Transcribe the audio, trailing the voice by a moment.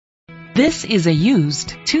This is a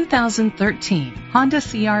used 2013 Honda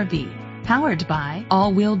CR-V, powered by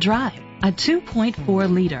all-wheel drive, a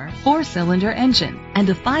 2.4-liter four-cylinder engine, and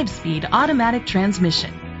a 5-speed automatic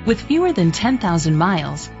transmission. With fewer than 10,000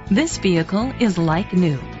 miles, this vehicle is like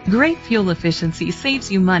new. Great fuel efficiency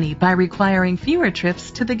saves you money by requiring fewer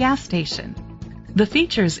trips to the gas station. The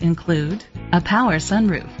features include a power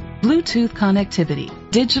sunroof, Bluetooth connectivity,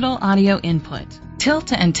 digital audio input,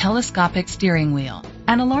 tilt and telescopic steering wheel,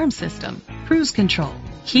 an alarm system, cruise control,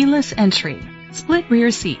 keyless entry, split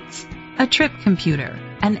rear seats, a trip computer,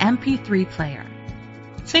 an MP3 player.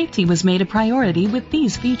 Safety was made a priority with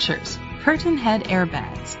these features: curtain head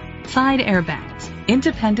airbags, side airbags,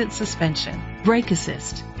 independent suspension, brake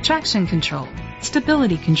assist, traction control,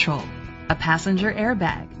 stability control, a passenger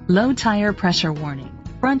airbag, low tire pressure warning,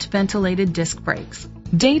 front ventilated disc brakes,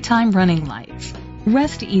 daytime running lights.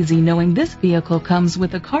 Rest easy knowing this vehicle comes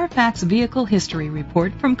with a Carfax Vehicle History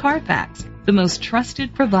Report from Carfax, the most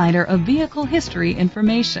trusted provider of vehicle history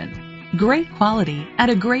information. Great quality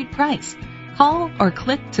at a great price. Call or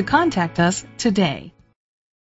click to contact us today.